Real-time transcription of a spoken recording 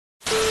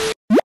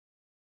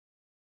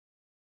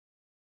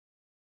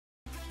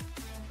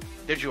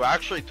Did you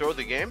actually throw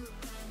the game?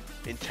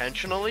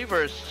 Intentionally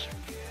versus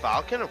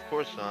Falcon? Of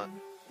course not.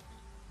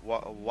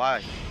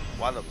 Why?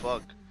 Why the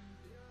fuck?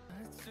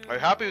 Are you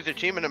happy with your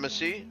team in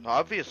MSC?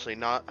 Obviously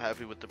not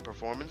happy with the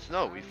performance.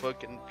 No, we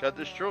fucking got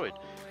destroyed.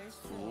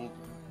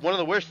 One of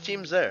the worst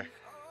teams there.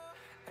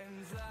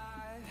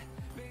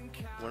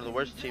 One of the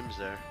worst teams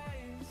there,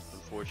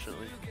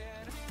 unfortunately.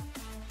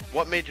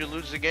 What made you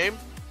lose the game?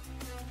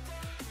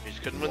 You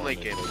just couldn't win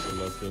late game.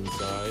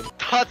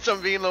 Thoughts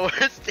on being the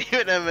worst team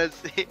in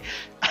MSC?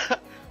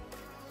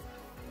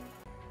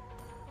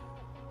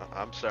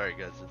 I'm sorry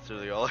guys, that's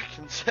really all I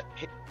can say.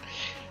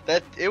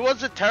 That it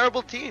was a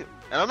terrible team.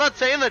 And I'm not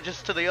saying that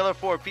just to the other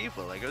 4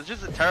 people. Like, it was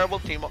just a terrible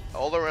team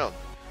all around.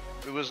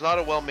 It was not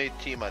a well-made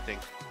team, I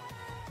think.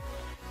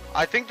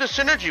 I think the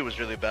synergy was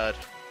really bad.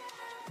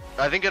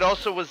 I think it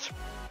also was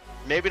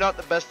maybe not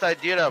the best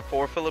idea to have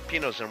 4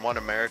 Filipinos and 1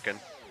 American.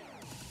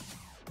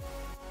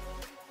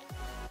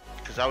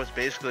 Because that was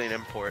basically an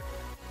import.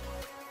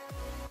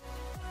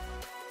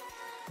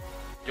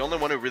 The only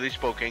one who really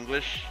spoke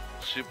English,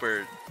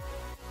 super,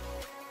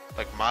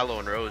 like Milo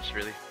and Rose,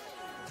 really.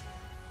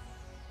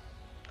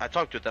 I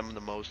talked with them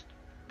the most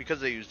because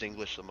they used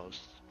English the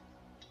most.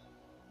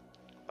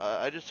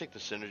 I just think the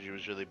synergy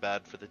was really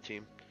bad for the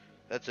team.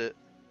 That's it.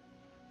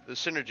 The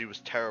synergy was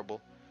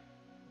terrible.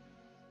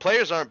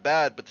 Players aren't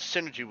bad, but the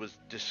synergy was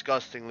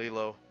disgustingly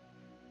low.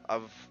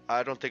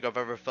 I don't think I've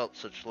ever felt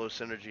such low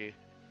synergy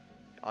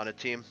on a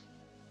team,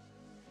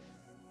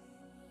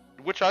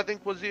 which I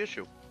think was the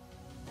issue.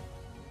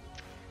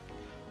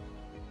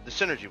 The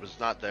synergy was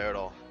not there at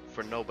all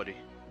for nobody.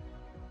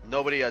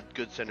 Nobody had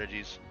good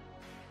synergies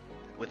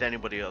with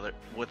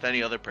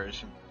any other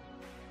person.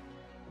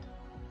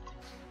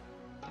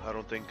 I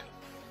don't think.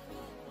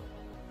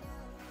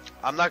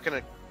 I'm not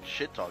gonna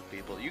shit talk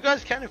people. You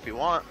guys can if you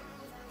want.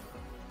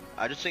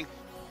 I just think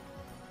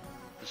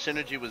the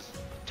synergy was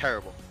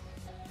terrible,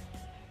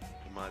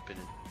 in my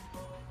opinion.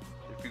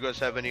 If you guys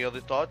have any other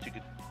thoughts, you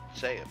could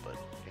say it, but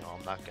you know,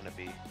 I'm not gonna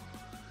be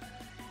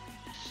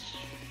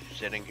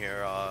sitting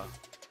here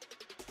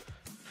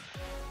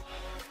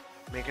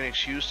making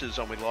excuses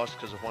on we lost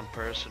because of one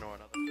person or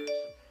another person.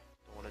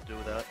 Don't want to do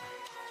that.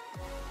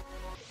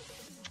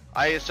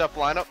 iesf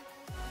lineup.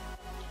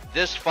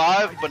 This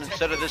 5, but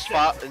instead of this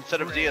 5,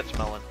 instead of Z, it's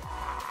Melon.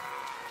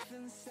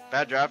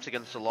 Bad drafts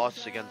against the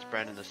loss against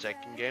Brandon the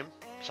second game.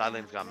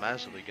 Sidelines got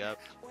massively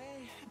gapped.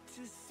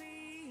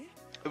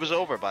 It was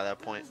over by that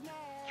point.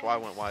 That's why I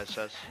went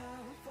YSS.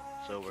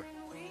 It's over.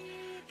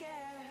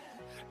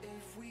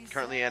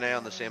 Currently NA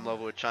on the same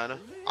level with China.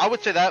 I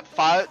would say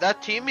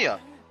that team, yeah.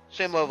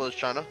 Same level as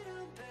China.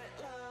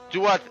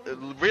 Do I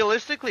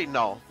realistically?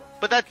 No.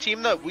 But that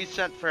team that we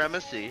sent for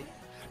MSC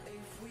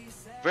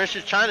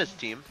versus China's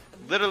team,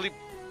 literally,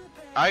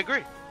 I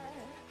agree.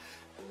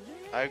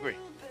 I agree.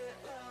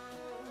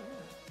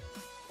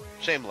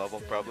 Same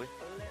level, probably.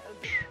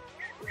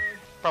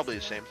 Probably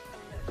the same.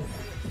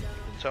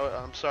 So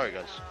I'm sorry,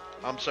 guys.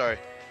 I'm sorry.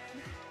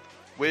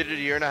 Waited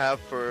a year and a half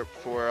for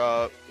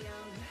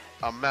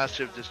a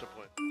massive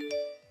disappointment.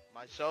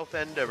 Myself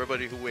and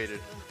everybody who waited.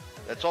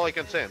 That's all I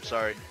can say. I'm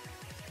sorry.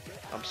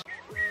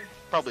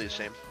 Probably the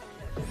same.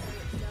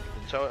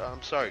 So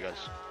I'm sorry, guys.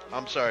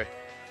 I'm sorry.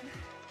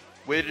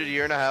 Waited a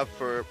year and a half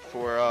for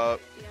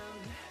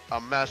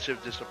a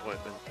massive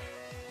disappointment.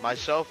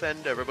 Myself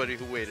and everybody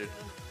who waited.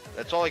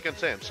 That's all I can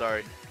say. I'm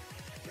sorry.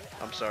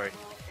 I'm sorry.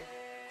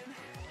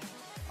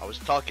 I was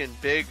talking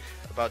big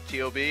about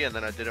TOB and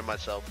then I did it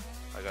myself.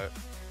 I got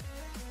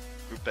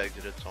group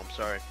exited, so I'm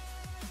sorry.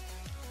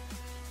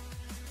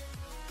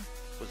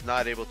 Was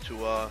not able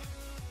to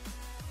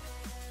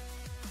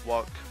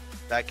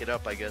back it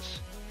up, I guess.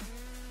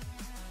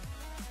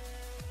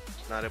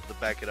 Was not able to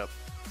back it up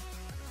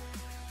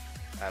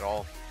at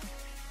all.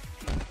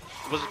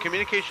 Was the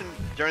communication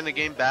during the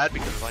game bad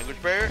because of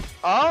language barrier?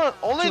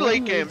 Only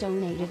late game.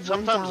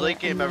 Sometimes late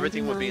game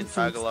everything would be in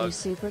Tagalog.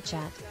 Super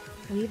chat.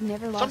 We've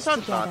never lost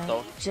Sometimes together. not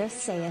though. Just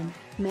saying.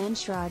 Man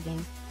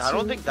shrugging. I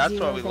don't think that's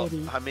why we 2-0 lost.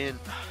 baby. I mean,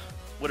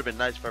 would have been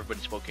nice if everybody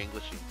spoke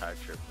English the entire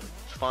trip. But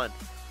it's fun.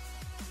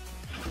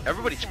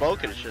 Everybody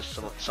spoke it. It's just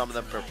some of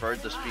them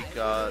preferred to speak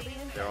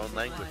their own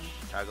language,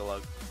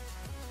 Tagalog.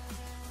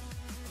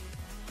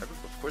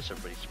 Of course,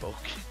 everybody spoke.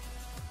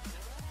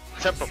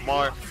 Except for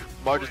Mar.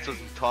 Mar just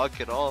doesn't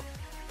talk at all.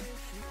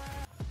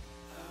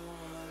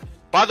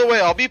 By the way,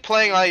 I'll be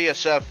playing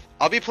iesf.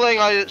 I'll be playing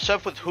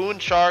iesf with Hoon,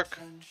 Shark,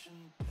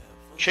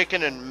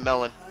 Chicken, and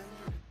Melon.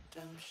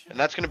 And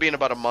that's going to be in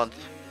about a month.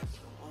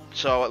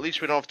 So at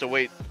least we don't have to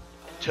wait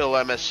till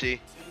MSC.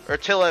 Or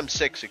till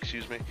M6,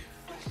 excuse me.